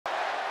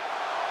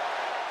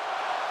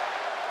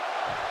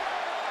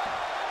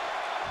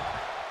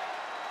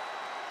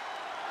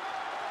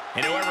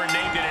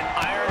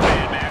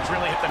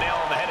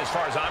as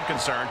far as I'm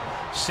concerned.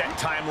 Set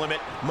time limit,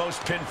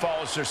 most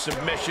pinfalls or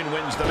submission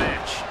wins the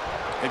match.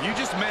 If you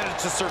just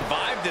manage to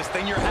survive this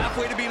thing, you're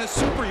halfway to being a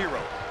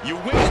superhero. You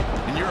win it,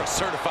 and you're a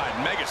certified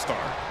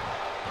megastar.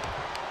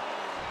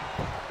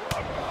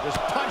 Just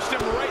punched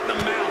him right in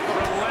the mouth.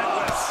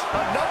 Relentless.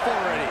 Enough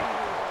already.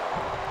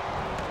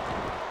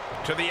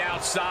 To the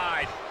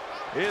outside.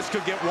 This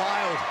could get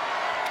wild.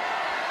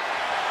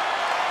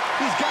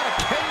 He's got a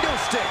kendo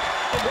stick,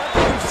 a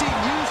weapon we've seen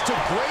used to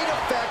great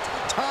effect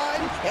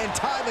time and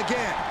time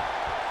again.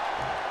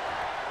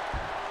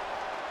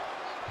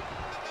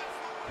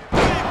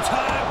 Big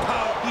time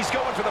power. He's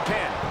going for the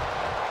pin.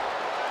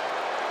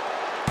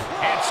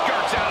 And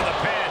skirts out of the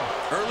pin.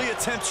 Early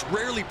attempts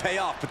rarely pay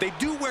off, but they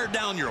do wear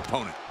down your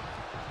opponent.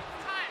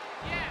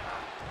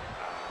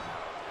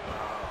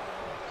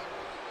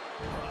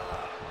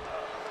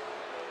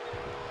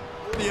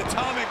 The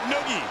atomic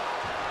noogie.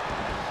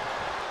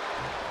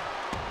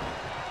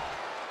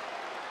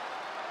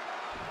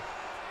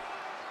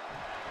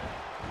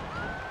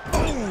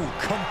 Oh,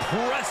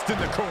 compressed in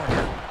the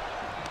corner.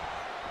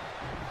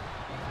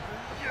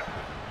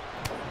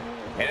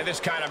 And in this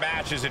kind of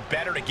match, is it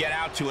better to get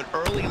out to an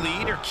early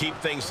lead or keep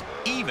things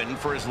even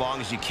for as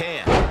long as you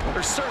can?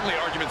 There's certainly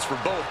arguments for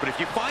both, but if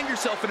you find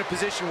yourself in a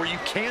position where you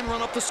can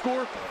run up the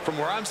score, from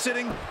where I'm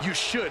sitting, you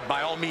should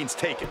by all means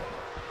take it.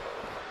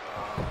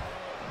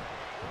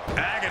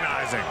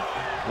 Agonizing.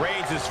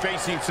 Reigns is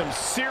facing some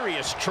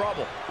serious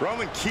trouble.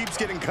 Roman keeps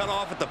getting cut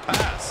off at the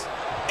pass.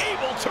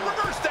 Able to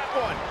reverse that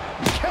one.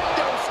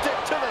 Kendo stick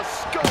to the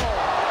skull.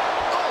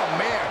 Oh,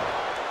 man.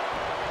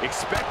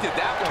 Expected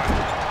that one.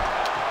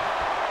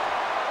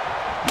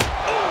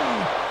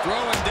 Ooh,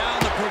 throwing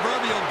down the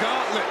proverbial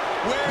gauntlet.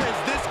 Where is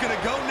this going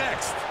to go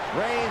next?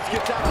 Reigns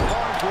gets out of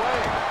harm's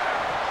way.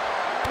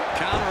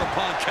 Counter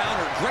upon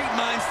counter. Great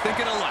minds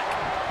thinking alike.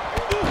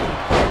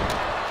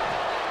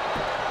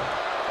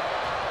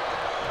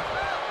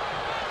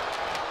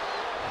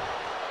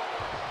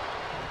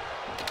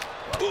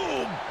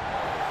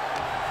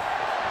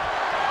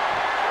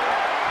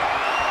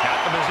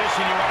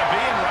 Position you want to be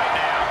in right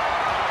now.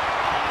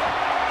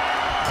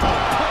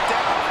 Put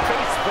down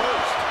face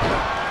first.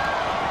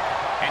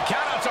 And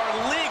countouts are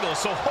legal,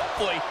 so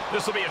hopefully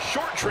this will be a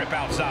short trip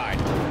outside.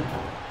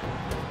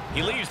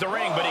 He leaves the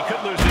ring, but he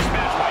could lose this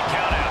match by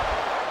countout.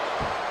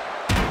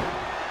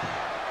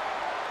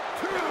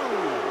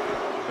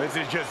 This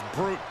is just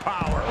brute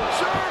power.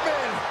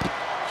 German!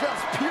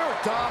 Just pure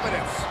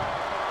dominance.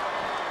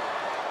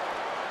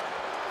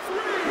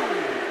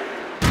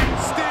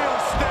 Steel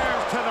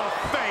stairs to the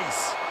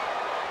face.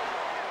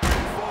 4.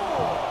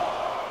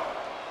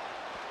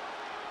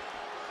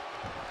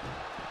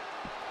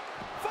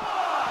 5.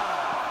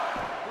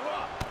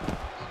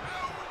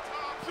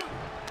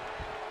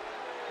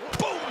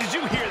 Boom! Did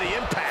you hear the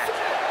impact?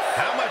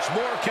 How much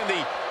more can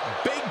the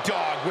big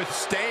dog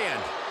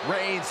withstand?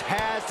 Reigns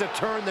has to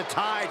turn the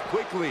tide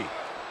quickly.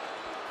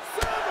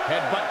 7.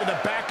 Headbutt to the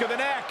back of the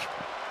neck.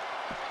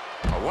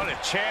 Oh, what a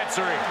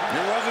chancery.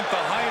 It wasn't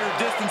the height or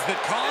distance that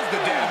caused the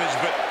damage,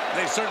 but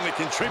they certainly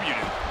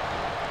contributed.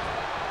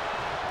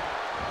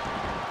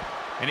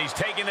 And he's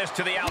taking this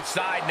to the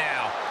outside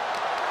now.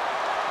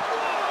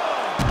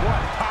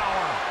 What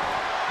power.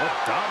 What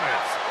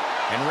dominance.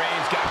 And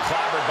Reigns got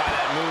clobbered by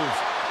that move.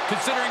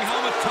 Considering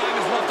how much time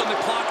is left on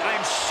the clock, I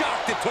am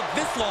shocked it took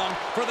this long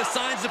for the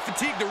signs of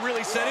fatigue to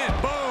really set in.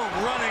 Boom,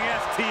 running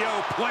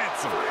STO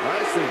plants him.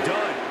 Nicely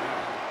done.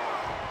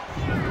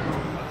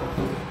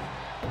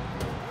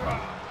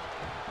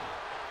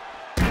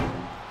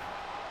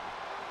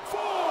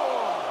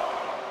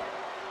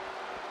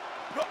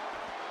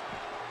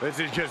 This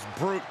is just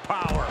brute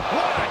power.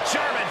 What a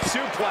German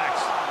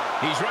suplex.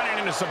 He's running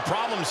into some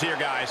problems here,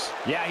 guys.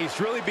 Yeah, he's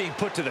really being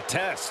put to the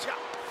test.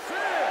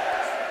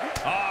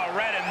 Oh,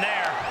 right in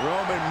there.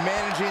 Roman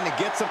managing to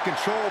get some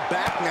control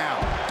back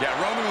now. Yeah,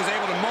 Roman was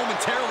able to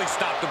momentarily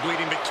stop the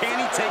bleeding, but can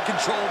he take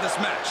control of this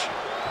match?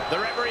 The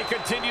referee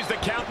continues.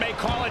 The count may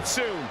call it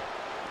soon.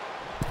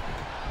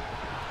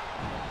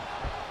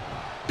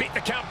 Beat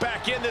the count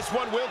back in. This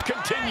one will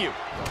continue.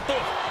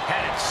 Oof.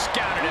 Had it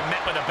scouted and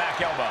met with a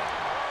back elbow.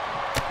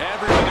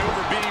 Every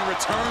maneuver being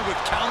returned with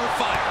counter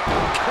fire.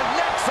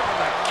 Connects on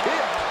the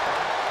kick.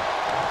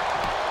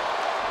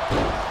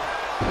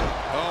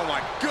 Oh, my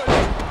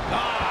goodness.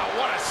 Ah,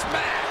 what a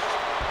smash.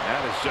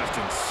 That is just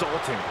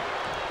insulting.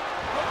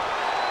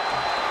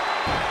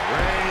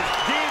 Reigns,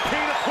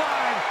 guillotine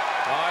applied.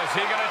 Oh, is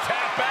he going to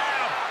tap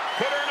out?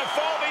 Put her in a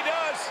fall if he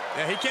does.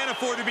 Yeah, he can't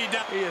afford to be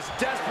down. He is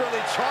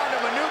desperately trying to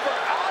maneuver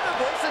out of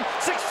this and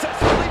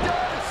successfully does.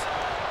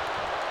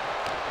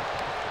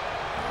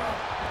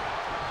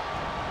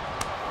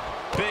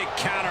 Big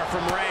counter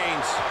from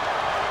Reigns.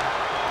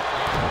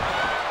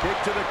 Kick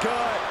to the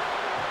gut.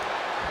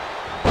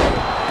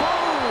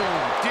 Boom!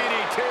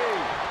 DDT.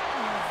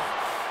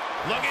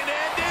 Looking to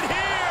end it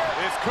here.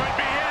 This could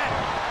be it.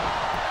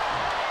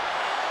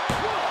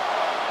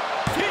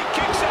 He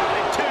kicks out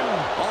at 2.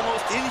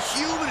 Almost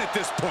inhuman at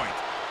this point.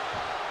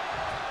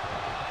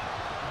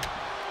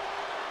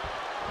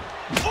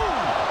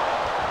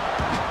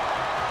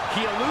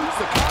 He eludes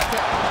the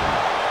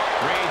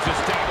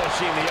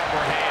clinching the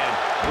upper hand.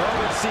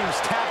 Roman seems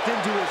tapped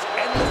into his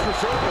endless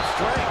reserve of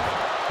strength.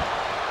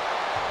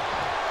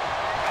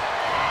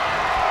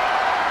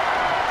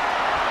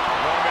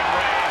 Roman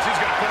Reigns, he's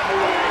going to put him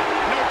away.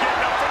 No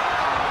getting up from...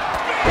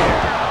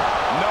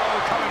 No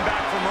coming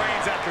back from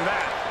Reigns after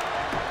that.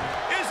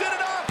 Is it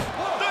enough?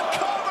 The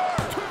cover!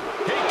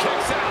 He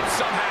kicks out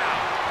somehow.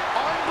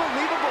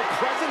 Unbelievable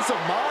presence of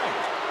mind.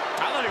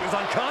 I thought he was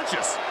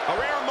unconscious. A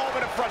rare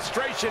moment of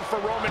frustration for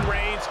Roman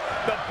Reigns.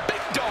 The big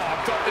dog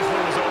thought this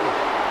one was over.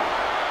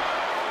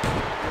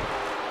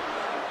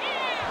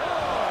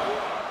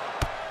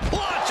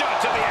 Launch out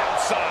to the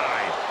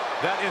outside.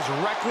 That is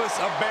reckless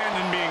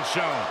abandon being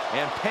shown.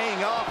 And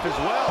paying off as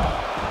well.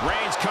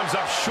 Reigns comes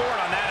up short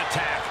on that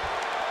attack.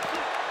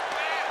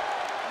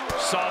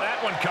 Saw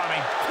that one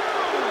coming.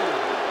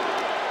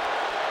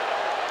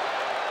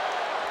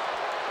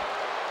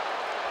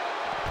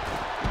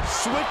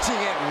 Switching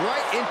it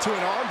right into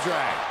an arm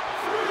drag.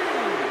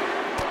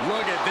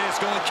 Look at this,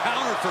 going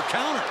counter for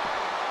counter.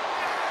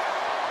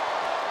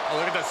 Oh,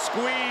 look at the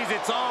squeeze.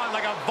 It's on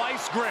like a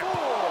vice grip.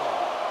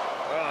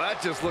 Oh,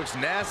 that just looks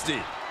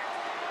nasty.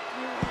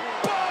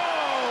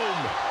 Boom!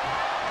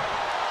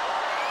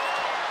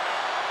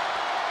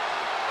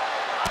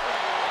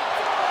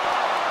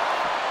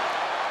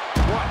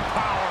 What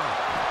power.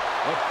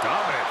 What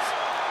dominance.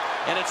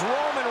 And it's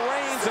Roman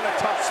Reigns in a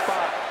tough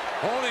spot.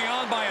 Holding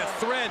on by a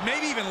thread,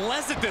 maybe even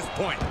less at this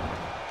point.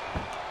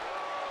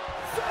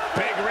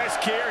 Big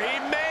risk here. He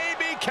may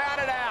be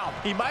counted out.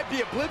 He might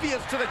be oblivious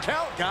to the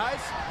count, guys.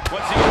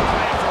 What's he going to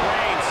plan for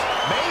Reigns?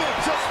 May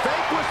have just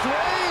vanquished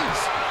Reigns.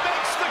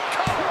 Makes the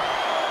cover.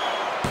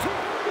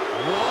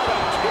 What a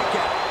kick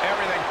out.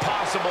 Everything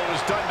possible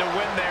was done to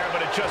win there,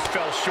 but it just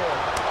fell short.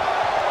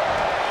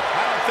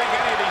 I don't think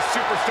any of these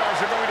superstars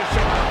are going to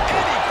show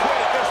any quit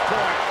at this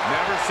point.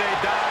 Never say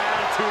die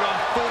attitude on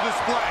full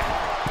display.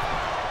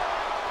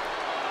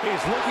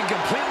 He's looking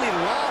completely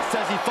lost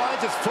as he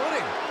finds his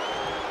footing.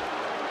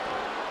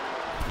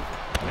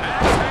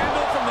 Axe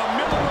handle from the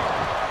middle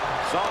rope.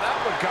 Saw that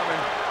one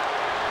coming.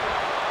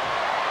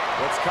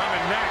 What's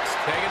coming next?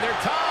 Taking their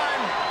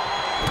time.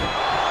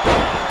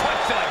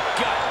 Punch to the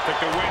gut. Took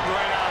the wind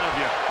right out of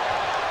you.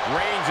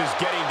 Reigns is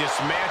getting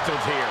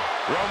dismantled here.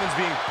 Roman's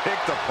being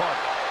picked apart.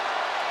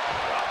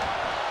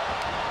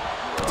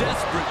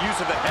 Desperate use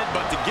of the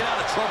headbutt to get out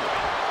of trouble.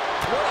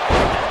 What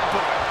a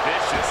headbutt.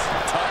 Vicious.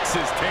 Tucks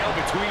his tail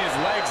between his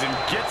legs and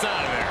gets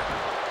out of there.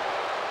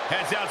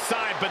 Heads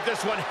outside, but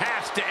this one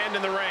has to end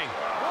in the ring.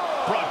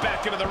 Brought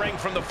back into the ring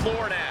from the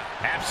floor now.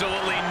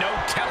 Absolutely no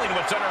telling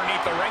what's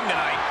underneath the ring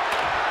tonight.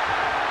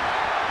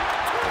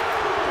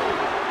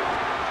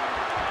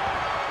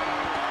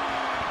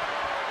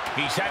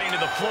 He's heading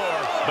to the floor,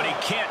 but he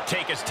can't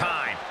take his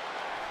time.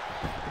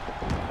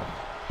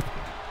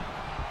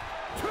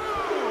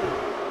 Boom!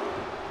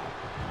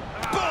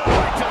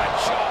 Right to the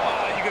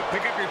jaw. You can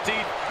pick up your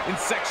teeth in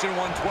section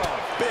 112.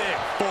 Big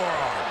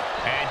forearm.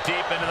 And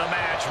deep into the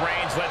match,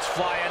 Reigns lets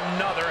fly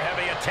another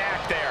heavy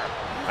attack there.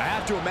 I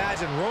have to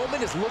imagine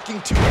Roman is looking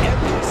to end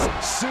this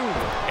soon.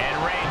 And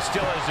Reigns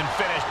still isn't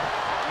finished.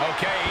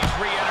 Okay, he's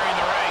re-entering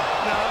the ring.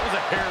 No, that was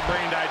a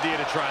harebrained idea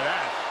to try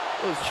that.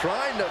 Was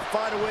trying to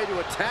find a way to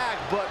attack,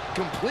 but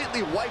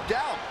completely wiped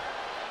out.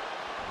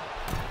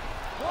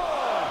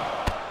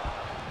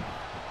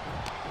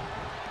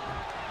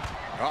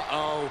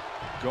 Uh-oh.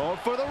 Going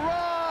for the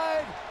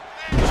ride.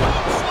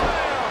 Chop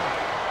slam.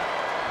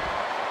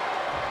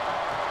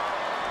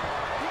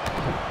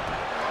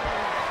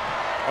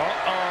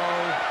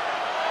 Uh-oh.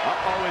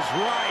 Uh-oh is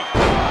right.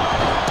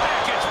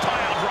 Package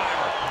pile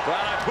driver.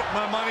 Glad I put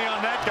my money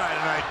on that guy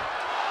tonight.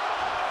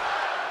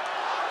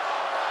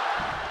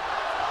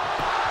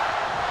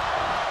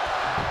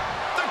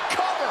 The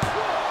cover.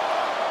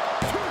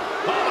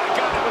 Oh, my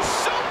God, that was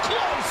so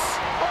close.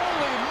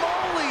 Holy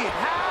moly,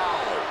 how?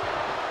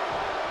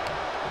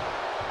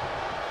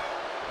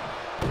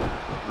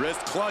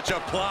 Wrist clutch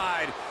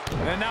applied.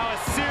 And now a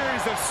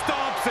series of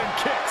stomps and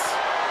kicks.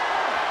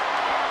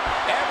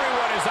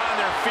 Everyone is on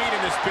their feet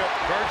in this build.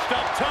 Perched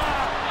up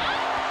top.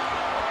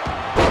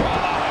 Oh, the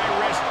high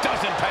risk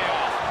doesn't pay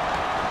off.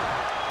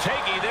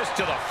 Taking this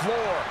to the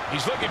floor.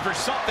 He's looking for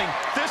something.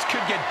 This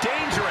could get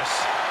dangerous.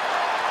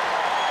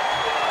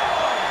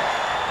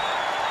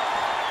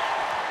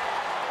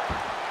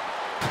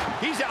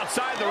 He's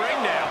outside the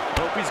ring now.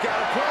 Hope he's got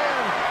a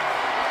plan.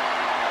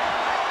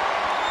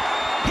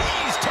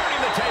 He's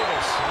turning the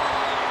tables.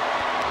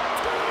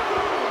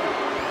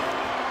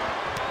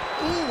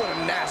 Ooh, what a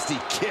nasty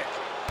kick.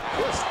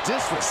 Was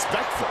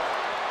disrespectful.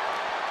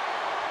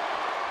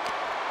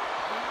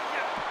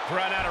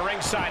 Run out of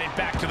ringside and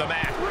back to the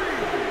mat.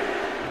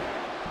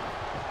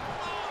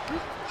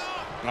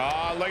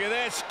 Oh, look at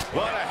this.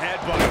 What a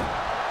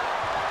headbutt.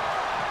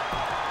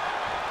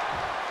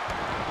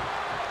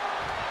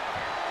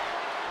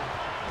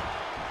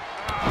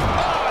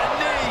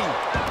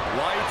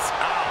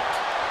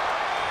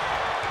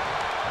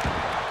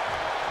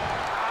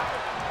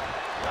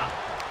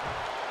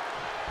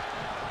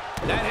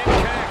 That hit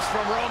connects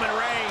from Roman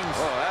Reigns.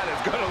 Oh, that is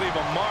going to leave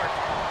a mark.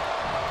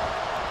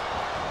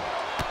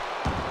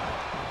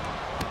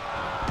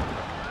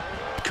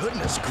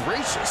 Goodness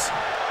gracious.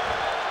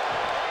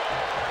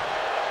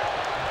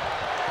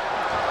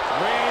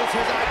 Reigns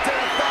has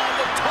identified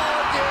the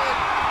target.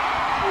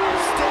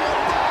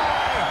 Stand by.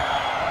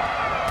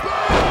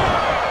 Boom!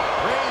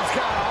 Reigns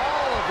got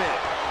all of it.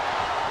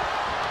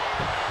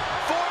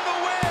 For the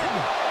win.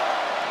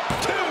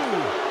 2.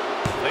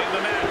 Late in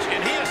the match, and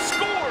he has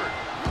scored.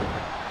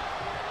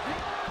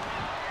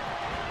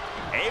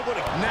 Able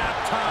to nap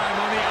time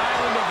on the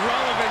island of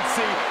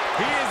relevancy.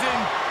 He is in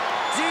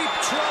deep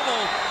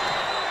trouble.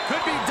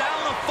 Could be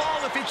down a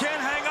fall if he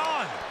can't hang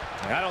on.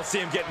 I don't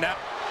see him getting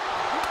out.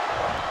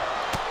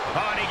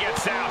 On he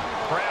gets out.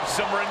 Perhaps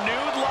some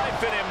renewed life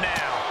in him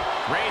now.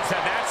 Reigns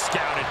had that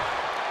scouted.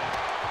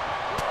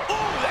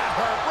 Ooh, that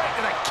hurt right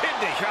to the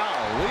kidney.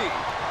 Golly.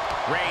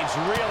 Reigns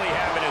really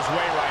having his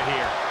way right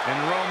here.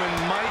 And Roman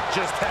might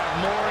just have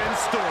more in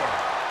store.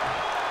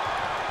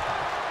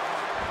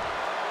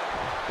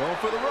 Going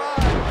for the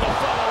ride. The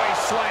follow-away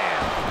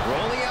slam.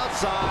 Rolling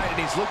outside, and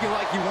he's looking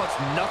like he wants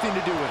nothing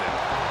to do with it.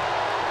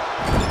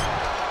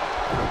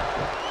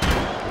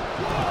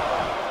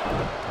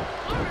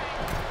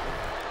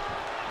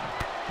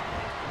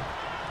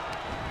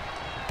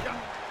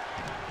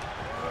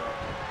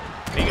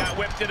 He got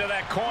whipped into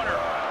that corner.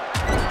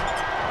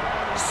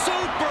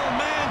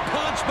 Superman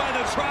punch by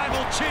the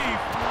Tribal Chief.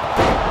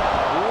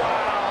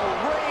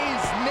 Wow,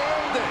 Reigns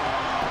nailed it.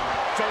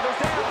 Shoulders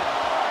down.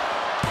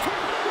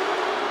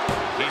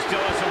 He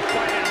still has some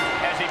fight in him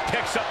as he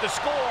picks up the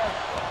score.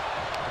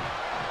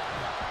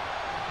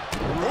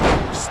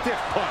 Ooh,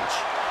 stiff punch.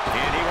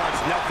 And he wants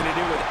nothing to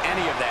do with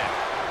any of that.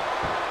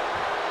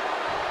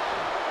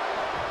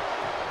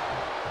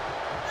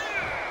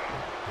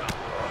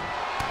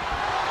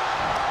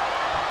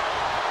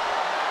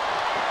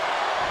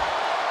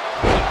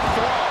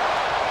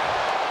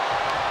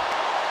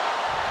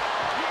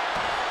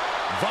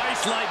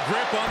 Vice-like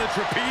grip on the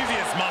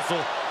trapezius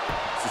muscle.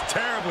 This is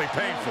terribly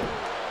painful.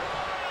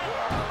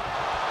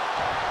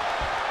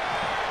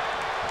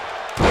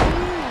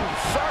 Ooh,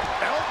 sharp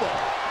elbow.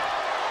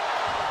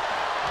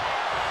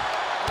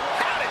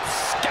 Had it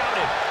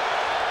scouted.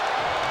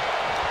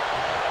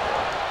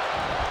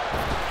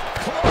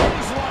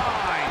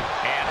 Clothesline.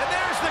 And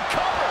there's the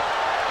cover.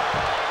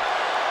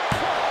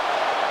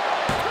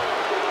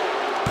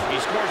 He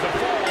scores a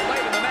fall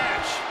late in the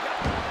match.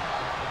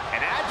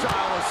 An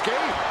agile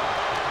escape.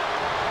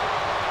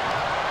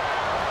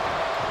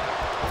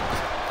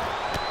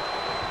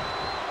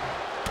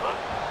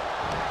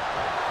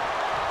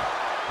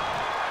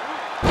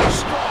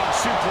 Strong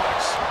suplex.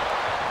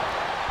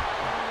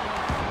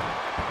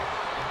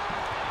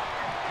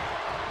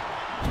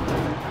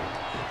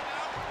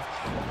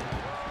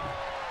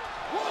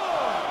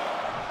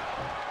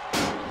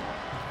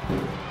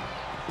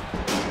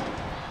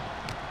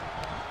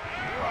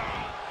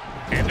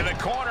 Into the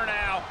corner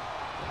now.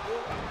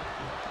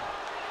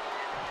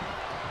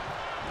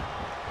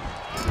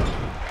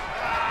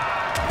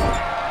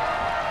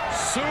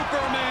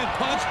 Superman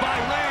punch by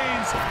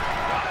Reigns.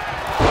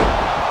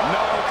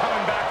 No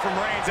coming back from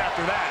Reigns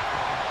after that.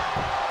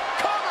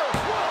 Cover.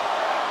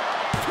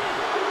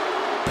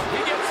 He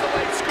gets the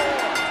late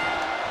score.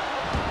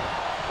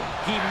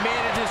 He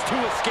manages to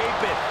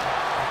escape it.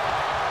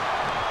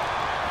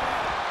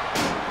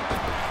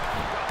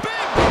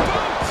 Big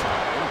boot.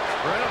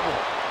 Incredible.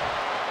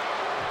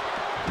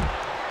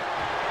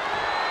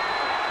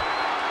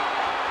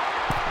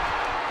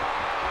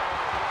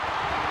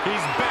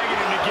 He's begging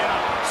him to get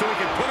up so he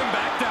can put him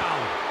back down.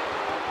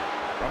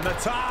 From the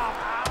top.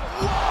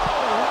 Whoa,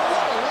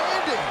 what a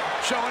landing.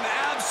 Showing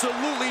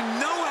absolutely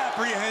no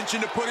apprehension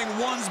to putting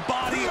one's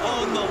body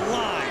on the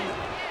line.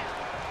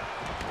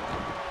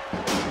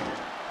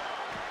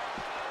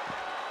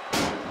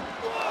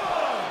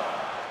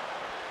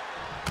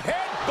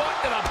 Headbutt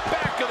to the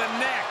back of the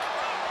neck.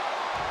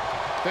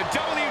 The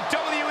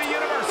WWE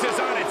Universe is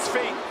on its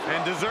feet.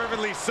 And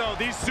deservedly so.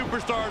 These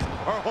superstars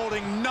are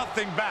holding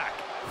nothing back.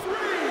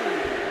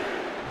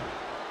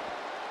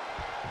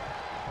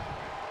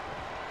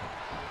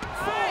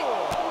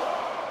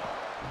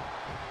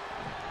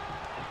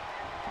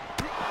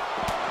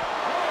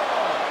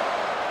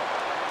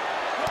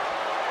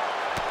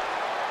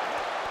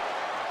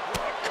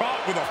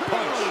 Caught with a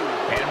punch.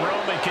 And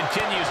Roman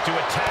continues to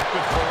attack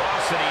with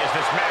ferocity as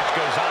this match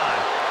goes on.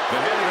 The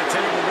head of the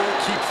table will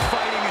keep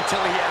fighting until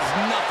he has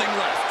nothing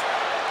left.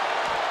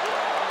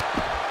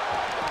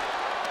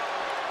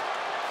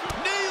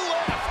 Knee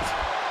left.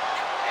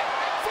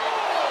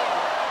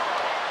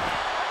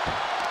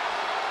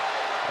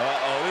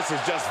 Uh-oh, this is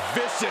just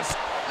vicious.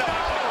 No,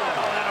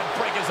 that'll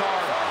break his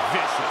arm.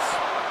 Vicious.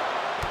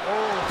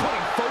 Oh,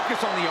 putting focus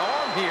on the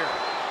arm here.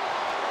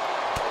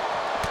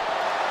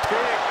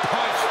 Big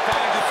punch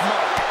finds its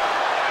mark.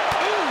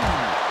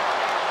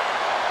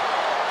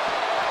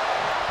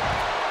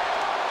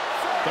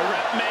 The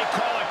ref may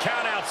call a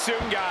count out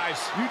soon, guys.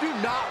 You do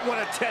not want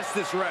to test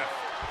this ref.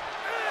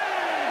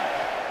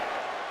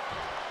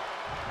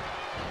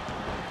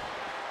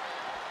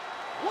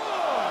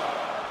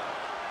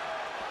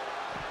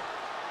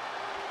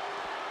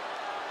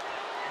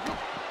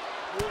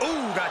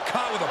 Ooh, got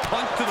caught with a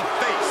punch to the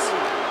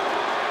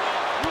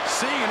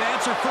seeing an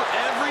answer for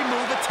every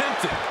move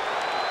attempted.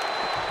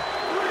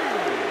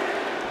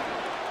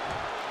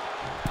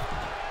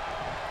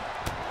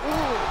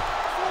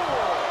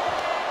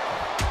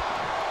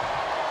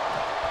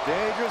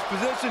 Dangerous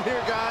position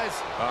here, guys.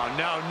 Oh,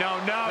 no.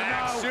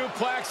 Back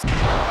suplex.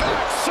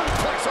 Back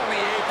suplex on the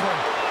apron.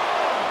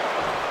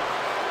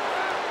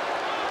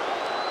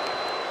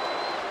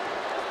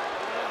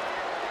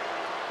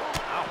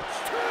 Ouch.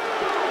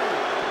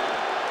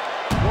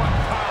 What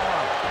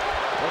power.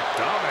 What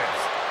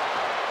dominance.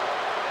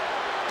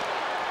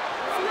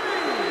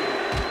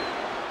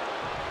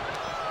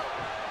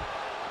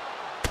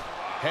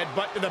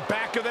 Headbutt to the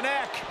back of the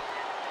neck.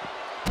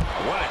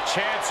 What a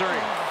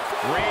chancery.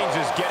 Reigns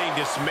is getting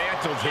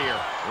dismantled here.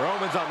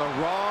 Roman's on the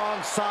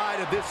wrong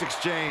side of this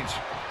exchange.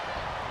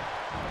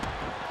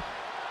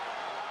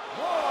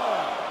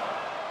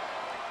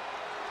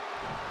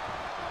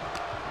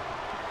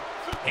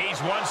 He's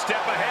one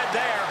step ahead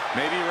there.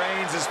 Maybe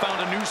Reigns has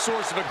found a new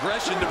source of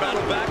aggression to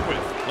battle back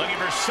with.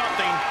 Looking for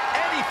something,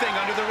 anything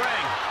under the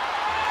ring.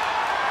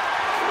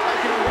 I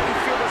can already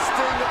feel the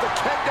sting of the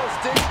kendo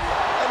stick,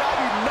 and I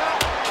do not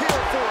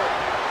care for it.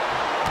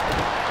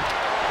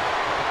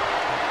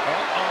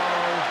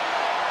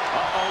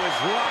 Uh-oh is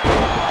right.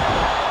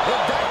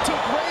 And that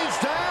took Reigns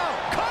down.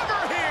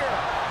 Cover here.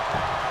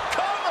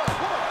 Cover.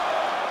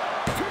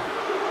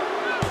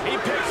 He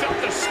picks up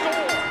the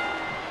score.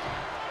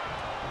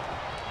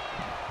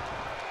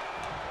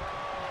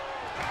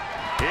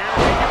 Here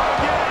we go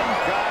again.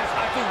 Guys,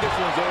 I think this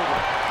one's over.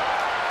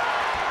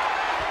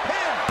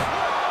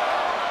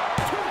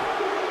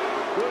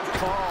 Good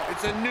call.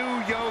 It's a new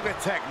yoga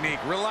technique.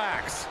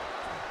 Relax.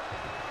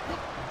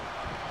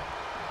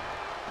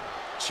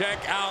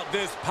 Check out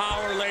this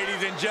power,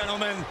 ladies and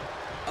gentlemen.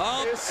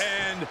 Up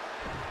and...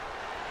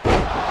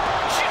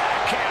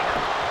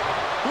 Jackhammer.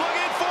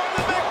 Looking for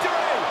the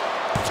victory.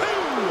 2.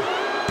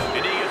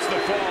 And he gets the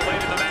fall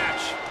late in the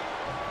match.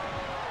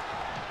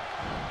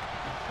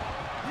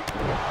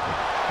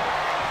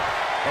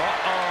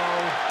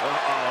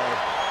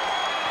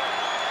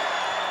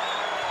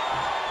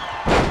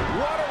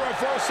 What a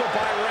reversal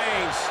by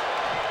Reigns.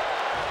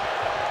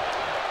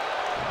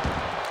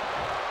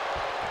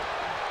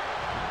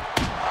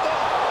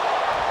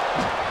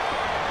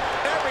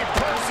 Every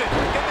person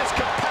in this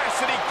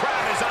capacity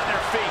crowd is on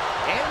their feet.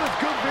 And with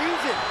good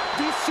reason.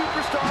 These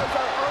superstars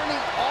are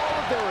earning all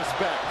of their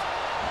respect.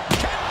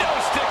 Kendo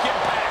stick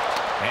impact.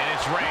 And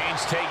it's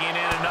Reigns taking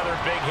in another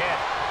big hit.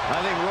 I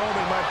think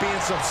Roman might be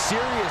in some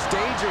serious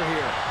danger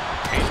here.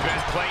 He's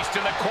been placed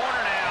in the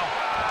corner now.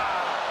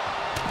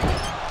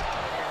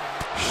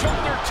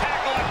 Shoulder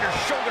tackle after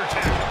shoulder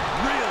tackle.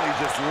 Really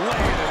just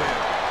laying it in.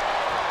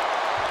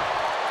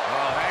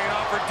 Oh, hanging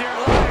on for dear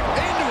life.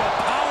 Into a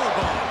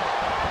powerbomb.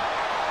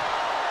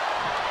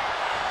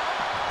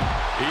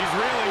 He's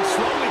reeling,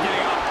 slowly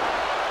getting up.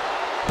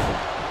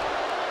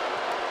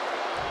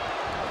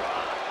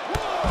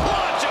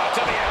 Launch out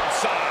to the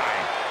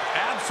outside.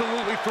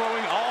 Absolutely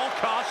throwing all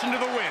caution to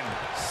the wind.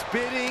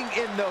 Spitting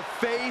in the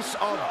face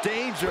of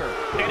danger.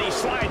 And he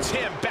slides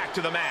him back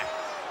to the mat.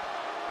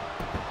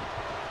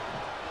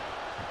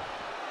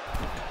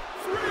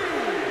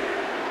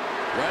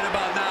 Right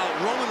about now,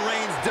 Roman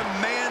Reigns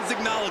demands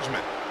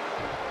acknowledgement.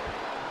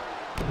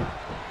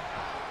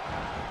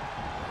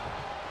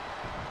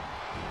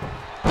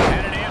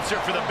 And an answer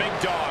for the big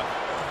dog.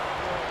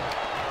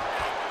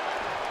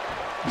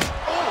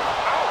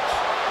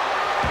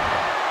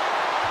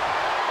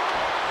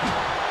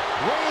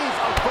 Reigns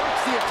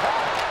averts the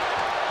attack.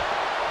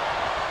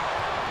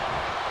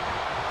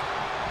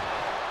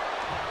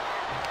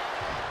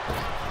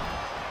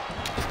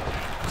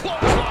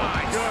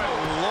 Clothesline. Good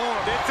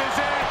Lord, this is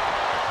it.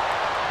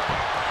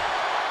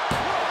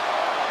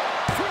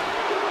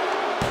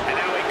 And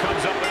now he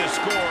comes up with a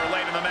score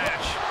late in the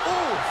match.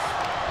 Oof.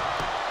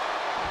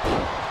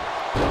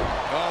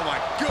 Oh my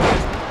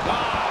goodness.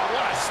 Ah,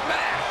 what a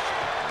smash.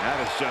 That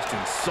is just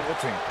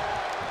insulting.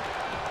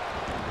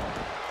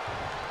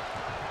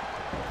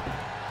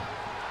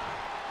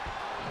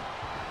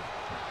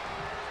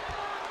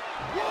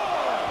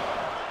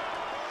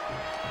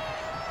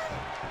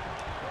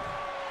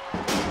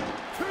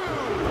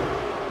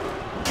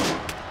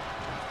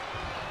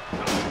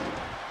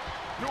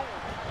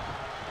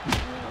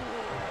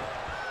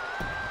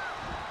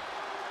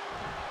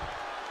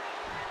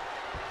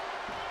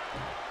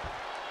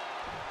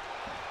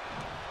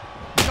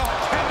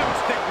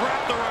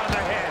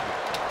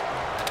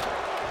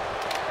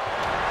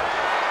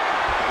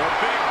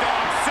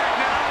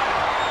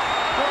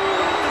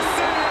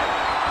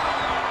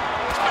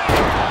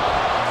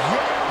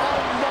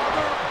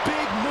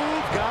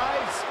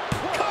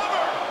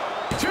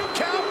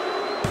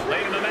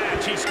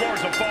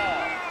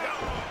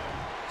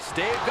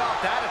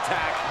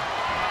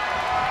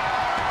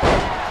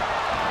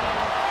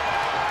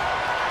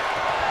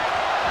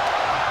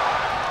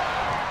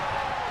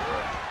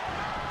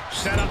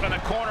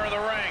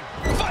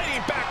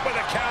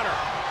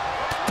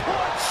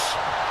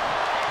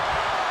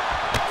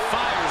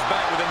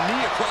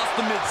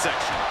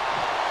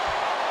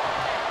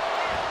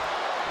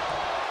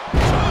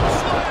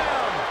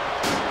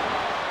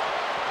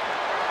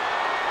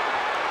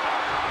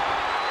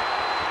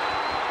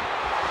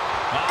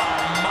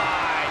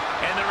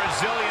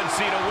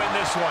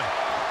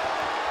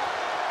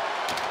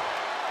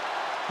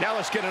 Now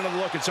let's get another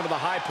look at some of the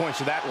high points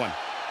of that one.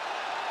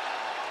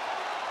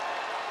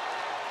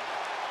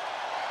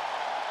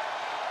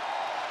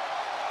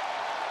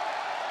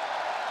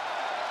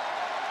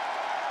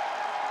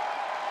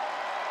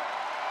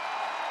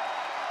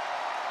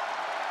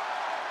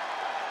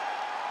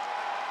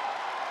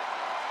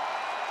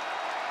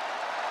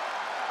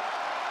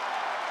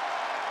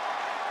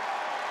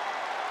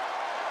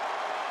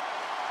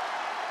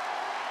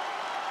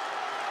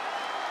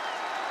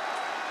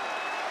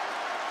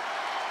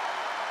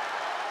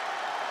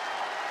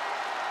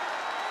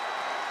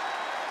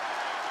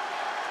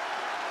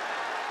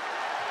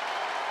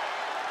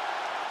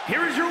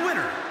 Here is your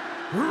winner,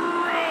 Roman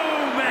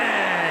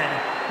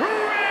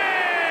Reigns!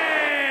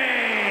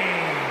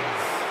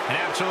 An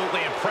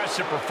absolutely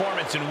impressive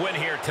performance and win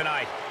here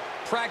tonight.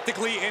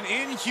 Practically an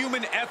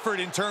inhuman effort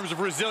in terms of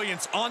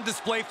resilience on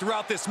display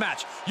throughout this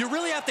match. You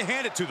really have to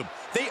hand it to them.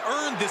 They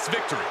earned this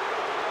victory.